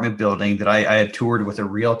apartment building that I had toured with a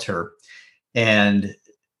realtor, and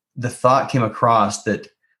the thought came across that,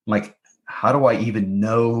 like, how do I even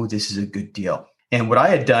know this is a good deal? And what I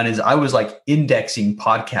had done is I was like indexing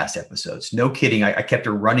podcast episodes. No kidding. I kept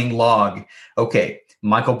a running log. Okay.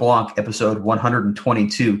 Michael Blanc, episode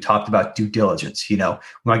 122, talked about due diligence. When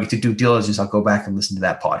I get to due diligence, I'll go back and listen to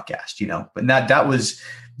that podcast, but that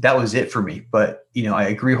was it for me. But, I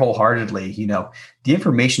agree wholeheartedly. The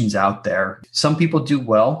information's out there. Some people do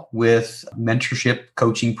well with mentorship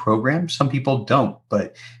coaching programs. Some people don't,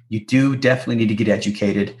 but you do definitely need to get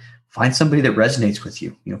educated. Find somebody that resonates with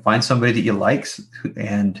you, find somebody that you like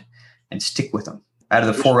and stick with them. Out of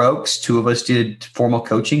the 4 Oaks, 2 of us did formal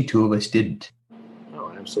coaching, 2 of us didn't.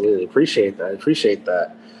 Absolutely. Appreciate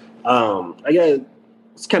that. I got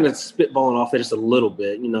it's kind of spitballing off there just a little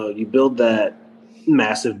bit. You build that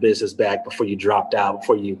massive business back before you dropped out,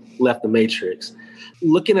 before you left the matrix.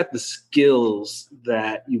 Looking at the skills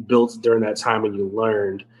that you built during that time and you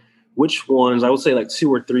learned, which ones, I would say like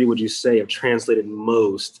 2 or 3, would you say have translated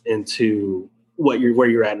most into where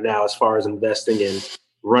you're at now as far as investing in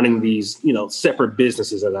running these, separate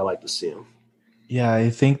businesses as I like to see them? Yeah, I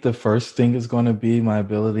think the first thing is going to be my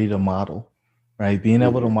ability to model, right? Being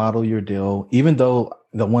able to model your deal, even though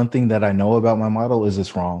the one thing that I know about my model is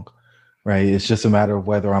it's wrong, right? It's just a matter of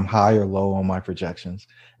whether I'm high or low on my projections.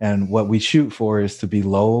 And what we shoot for is to be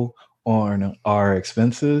low on our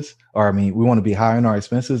expenses, we want to be high on our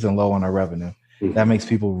expenses and low on our revenue. That makes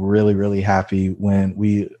people really, really happy when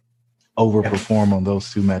we overperform on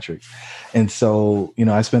those 2 metrics. And so,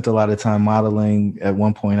 I spent a lot of time modeling. At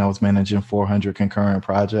one point, I was managing 400 concurrent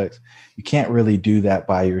projects. You can't really do that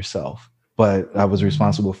by yourself, but I was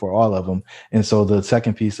responsible for all of them. And so the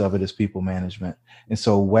second piece of it is people management. And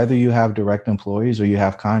so whether you have direct employees or you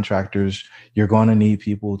have contractors, you're going to need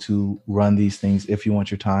people to run these things if you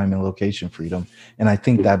want your time and location freedom. And I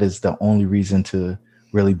think that is the only reason to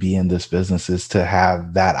really be in this business, is to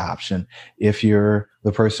have that option. If you're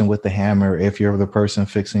the person with the hammer, if you're the person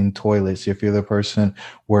fixing toilets, if you're the person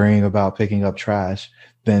worrying about picking up trash,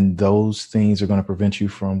 then those things are going to prevent you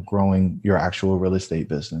from growing your actual real estate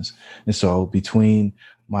business. And so between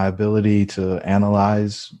my ability to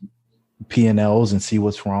analyze P&Ls and see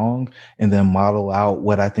what's wrong, and then model out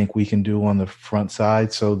what I think we can do on the front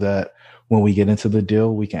side so that when we get into the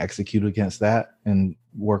deal, we can execute against that and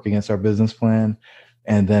work against our business plan,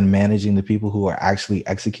 and then managing the people who are actually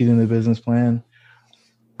executing the business plan,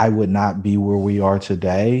 I would not be where we are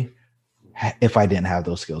today if I didn't have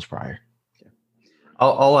those skills prior.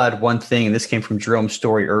 I'll add one thing, and this came from Jerome's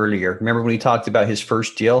story earlier. Remember when he talked about his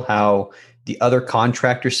first deal, how the other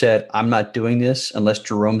contractor said, I'm not doing this unless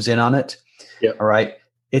Jerome's in on it? Yep. All right.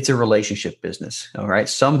 It's a relationship business. All right.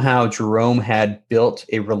 Somehow Jerome had built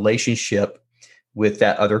a relationship with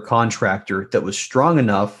that other contractor that was strong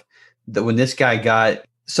enough that when this guy got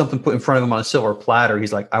something put in front of him on a silver platter,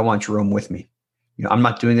 he's like, I want Jerome with me. I'm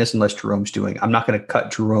not doing this unless Jerome's doing it. I'm not going to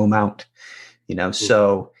cut Jerome out.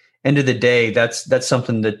 So end of the day, that's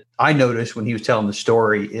something that I noticed when he was telling the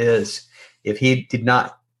story is if he did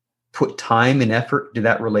not put time and effort into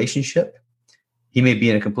that relationship, he may be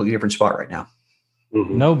in a completely different spot right now.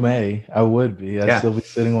 Mm-hmm. No, I would be. I'd still be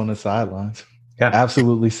sitting on the sidelines. Yeah.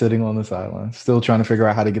 Absolutely sitting on the sidelines, still trying to figure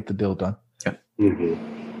out how to get the deal done. Yeah.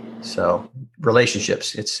 Mm-hmm. So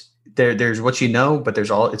relationships, there's what you know, but it's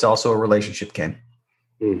also a relationship game.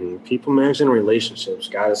 Mm-hmm. People managing relationships,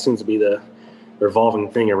 guys, seems to be the revolving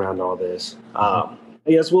thing around all this. I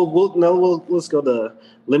guess let's go to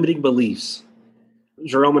limiting beliefs.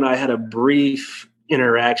 Jerome and I had a brief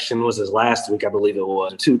interaction, was this last week, I believe it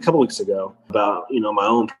was, a couple weeks ago, about my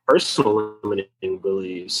own personal limiting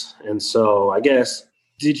beliefs. And so I guess,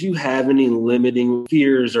 did you have any limiting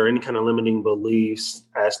fears or any kind of limiting beliefs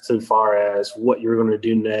as to far as what you're going to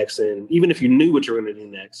do next? And even if you knew what you were going to do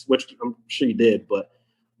next, which I'm sure you did, but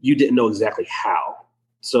you didn't know exactly how.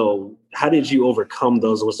 So how did you overcome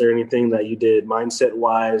those? Was there anything that you did mindset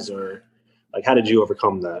wise, or like, how did you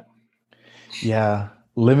overcome that? Yeah.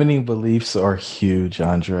 Limiting beliefs are huge,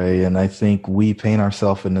 Andre. And I think we paint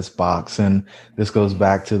ourselves in this box. And this goes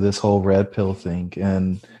back to this whole red pill thing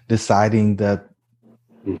and deciding that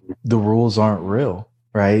the rules aren't real,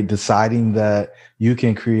 right? Deciding that you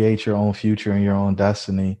can create your own future and your own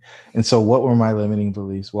destiny. And so what were my limiting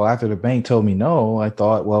beliefs? Well, after the bank told me no, I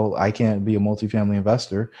thought, well, I can't be a multifamily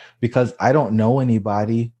investor because I don't know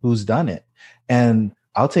anybody who's done it. And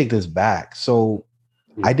I'll take this back. So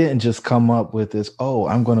I didn't just come up with this,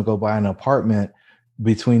 I'm going to go buy an apartment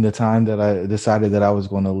between the time that I decided that I was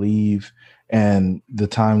going to leave and the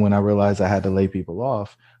time when I realized I had to lay people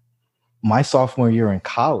off. My sophomore year in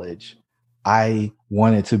college, I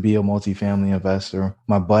wanted to be a multifamily investor.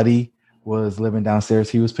 My buddy was living downstairs.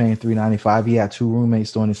 He was paying $395. He had two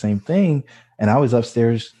roommates doing the same thing. And I was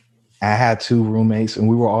upstairs. I had two roommates and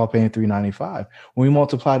we were all paying $395. When we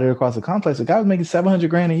multiplied it across the complex, the guy was making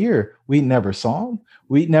 $700,000 a year. We never saw him.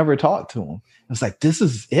 We never talked to him. It was like, this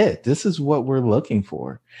is it. This is what we're looking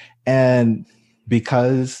for. And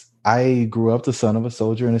because I grew up the son of a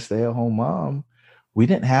soldier and a stay-at-home mom, we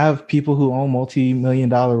didn't have people who own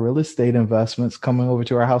multi-million-dollar real estate investments coming over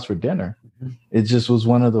to our house for dinner. Mm-hmm. It just was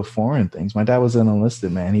one of the foreign things. My dad was an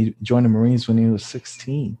enlisted man. He joined the Marines when he was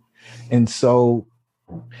 16. And so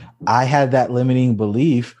I had that limiting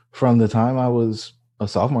belief from the time I was a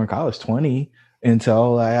sophomore in college, 20,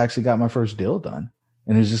 until I actually got my first deal done.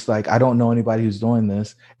 And it's just like, I don't know anybody who's doing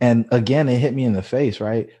this. And again, it hit me in the face,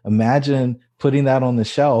 right? Imagine putting that on the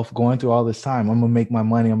shelf, going through all this time. I'm going to make my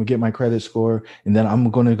money. I'm going to get my credit score. And then I'm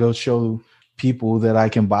going to go show people that I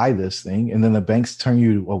can buy this thing. And then the banks turn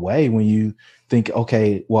you away when you think,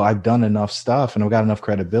 okay, well, I've done enough stuff and I've got enough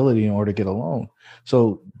credibility in order to get a loan.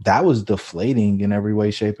 So that was deflating in every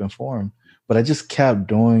way, shape, and form. But I just kept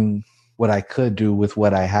doing what I could do with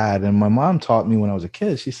what I had. And my mom taught me when I was a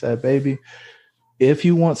kid, she said, baby, if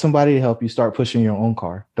you want somebody to help you, start pushing your own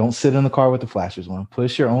car. Don't sit in the car with the flashers on.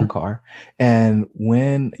 Push your own car. And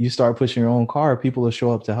when you start pushing your own car, people will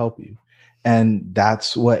show up to help you. And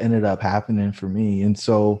that's what ended up happening for me. And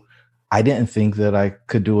so I didn't think that I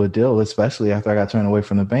could do a deal, especially after I got turned away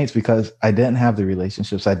from the banks, because I didn't have the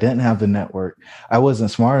relationships. I didn't have the network. I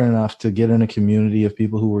wasn't smart enough to get in a community of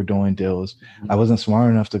people who were doing deals. I wasn't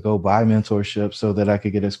smart enough to go buy mentorship so that I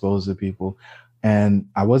could get exposed to people. And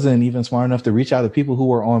I wasn't even smart enough to reach out to people who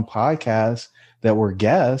were on podcasts that were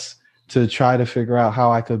guests to try to figure out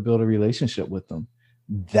how I could build a relationship with them.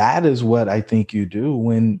 That is what I think you do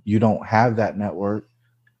when you don't have that network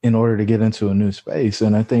in order to get into a new space.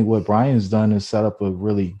 And I think what Brian's done is set up a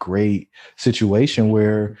really great situation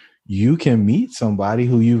where you can meet somebody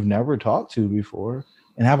who you've never talked to before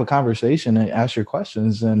and have a conversation and ask your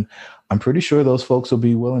questions. And I'm pretty sure those folks will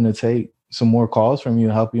be willing to take some more calls from you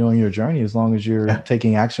to help you on your journey, as long as you're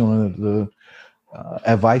taking action on the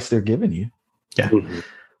advice they're giving you. Yeah.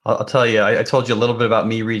 I'll tell you, I told you a little bit about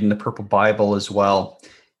me reading the Purple Bible as well.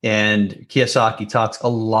 And Kiyosaki talks a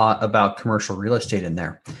lot about commercial real estate in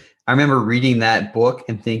there. I remember reading that book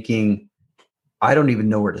and thinking, I don't even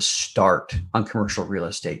know where to start on commercial real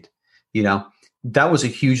estate. That was a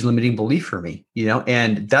huge limiting belief for me,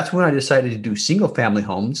 and that's when I decided to do single family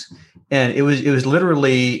homes. And it was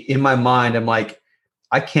literally in my mind. I'm like,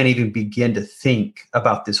 I can't even begin to think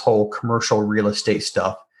about this whole commercial real estate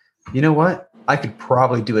stuff. You know what? I could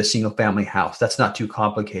probably do a single family house. That's not too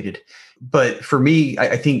complicated. But for me,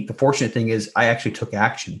 I think the fortunate thing is I actually took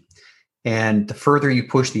action. And the further you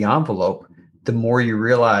push the envelope, the more you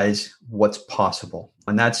realize what's possible.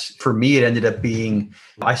 And that's, for me, it ended up being,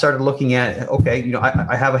 I started looking at, okay,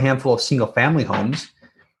 I have a handful of single family homes.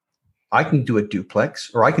 I can do a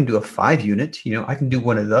duplex, or I can do a 5-unit, I can do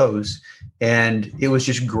one of those. And it was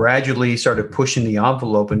just gradually started pushing the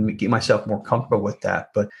envelope and get myself more comfortable with that.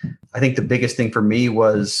 But I think the biggest thing for me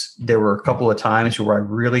was there were a couple of times where I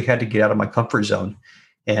really had to get out of my comfort zone.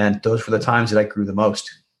 And those were the times that I grew the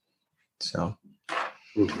most. So,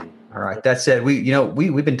 all right. That said,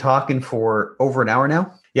 we've been talking for over an hour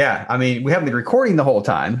now. Yeah. I mean, we haven't been recording the whole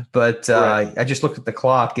time, but right. I just looked at the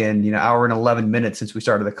clock and, hour and 11 minutes since we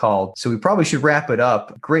started the call. So we probably should wrap it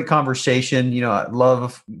up. Great conversation. I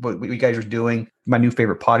love what you guys are doing. My new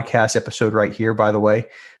favorite podcast episode right here, by the way.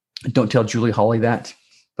 Don't tell Julie Holly that,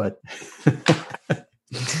 but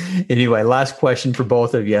anyway, last question for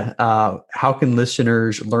both of you. How can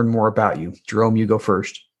listeners learn more about you? Jerome, you go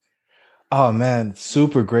first. Oh man,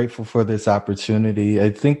 super grateful for this opportunity.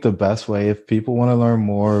 I think the best way, if people want to learn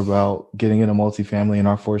more about getting into multifamily in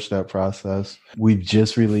our 4-step process, we've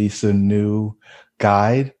just released a new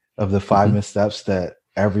guide of the 5 missteps that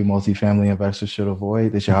every multifamily investor should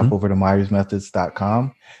avoid. They should hop over to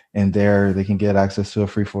myersmethods.com, and there they can get access to a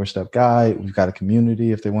free 4-step guide. We've got a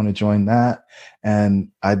community if they want to join that.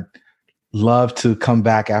 And I'd love to come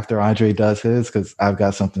back after Andre does his, because I've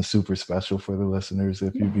got something super special for the listeners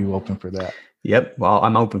if you'd be open for that. Yep. Well,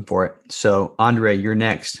 I'm open for it. So Andre, you're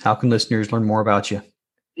next. How can listeners learn more about you?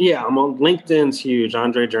 Yeah, I'm on LinkedIn's huge,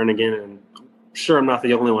 Andre Jernigan, and I'm sure I'm not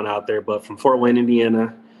the only one out there, but from Fort Wayne,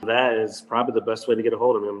 Indiana, that is probably the best way to get a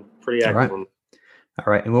hold of me. I'm pretty active. All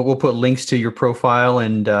right. And we'll put links to your profile,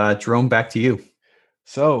 and Jerome, back to you.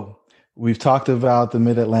 So we've talked about the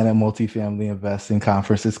Mid-Atlantic Multifamily Investing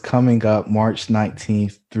Conference. It's coming up March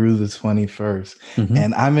 19th through the 21st.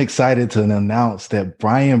 And I'm excited to announce that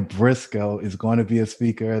Brian Briscoe is going to be a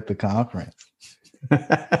speaker at the conference.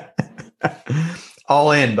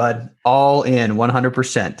 All in, bud. All in,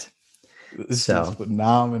 100%. This is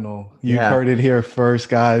phenomenal. You heard it here first,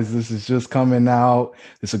 guys. This is just coming out.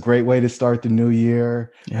 It's a great way to start the new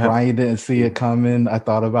year. Yep. Brian didn't see it coming. I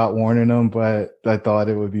thought about warning him, but I thought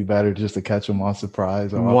it would be better just to catch him on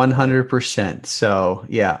surprise. 100%. So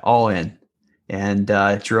yeah, all in. And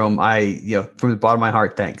Jerome, from the bottom of my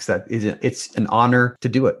heart, thanks. It's an honor to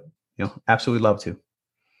do it. Absolutely love to.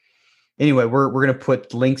 Anyway, we're going to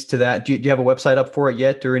put links to that. Do you have a website up for it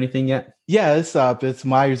yet or anything yet? Yeah, it's up. It's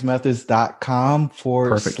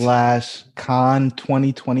myersmethods.com/con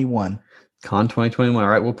 2021. Con 2021. All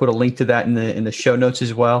right. We'll put a link to that in the show notes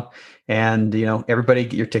as well. And, everybody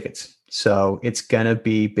get your tickets. So it's going to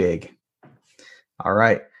be big. All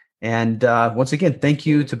right. And once again, thank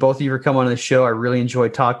you to both of you for coming on the show. I really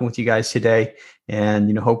enjoyed talking with you guys today,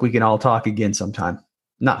 and, hope we can all talk again sometime.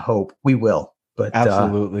 Not hope, we will, but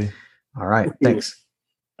absolutely. All right. Thanks.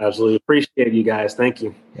 Absolutely. Appreciate you guys. Thank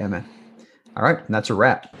you. Yeah, man. All right. And that's a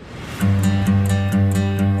wrap.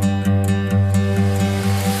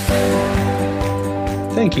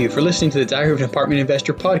 Thank you for listening to the Diary of an Apartment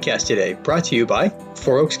Investor podcast today, brought to you by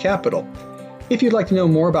Four Oaks Capital. If you'd like to know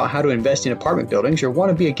more about how to invest in apartment buildings or want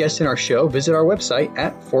to be a guest in our show, visit our website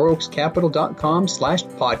at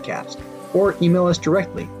fouroakscapital.com/podcast or email us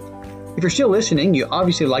directly. If you're still listening, you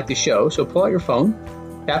obviously like the show, so pull out your phone,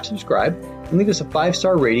 tap subscribe, and leave us a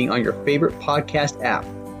 5-star rating on your favorite podcast app.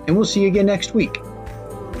 And we'll see you again next week.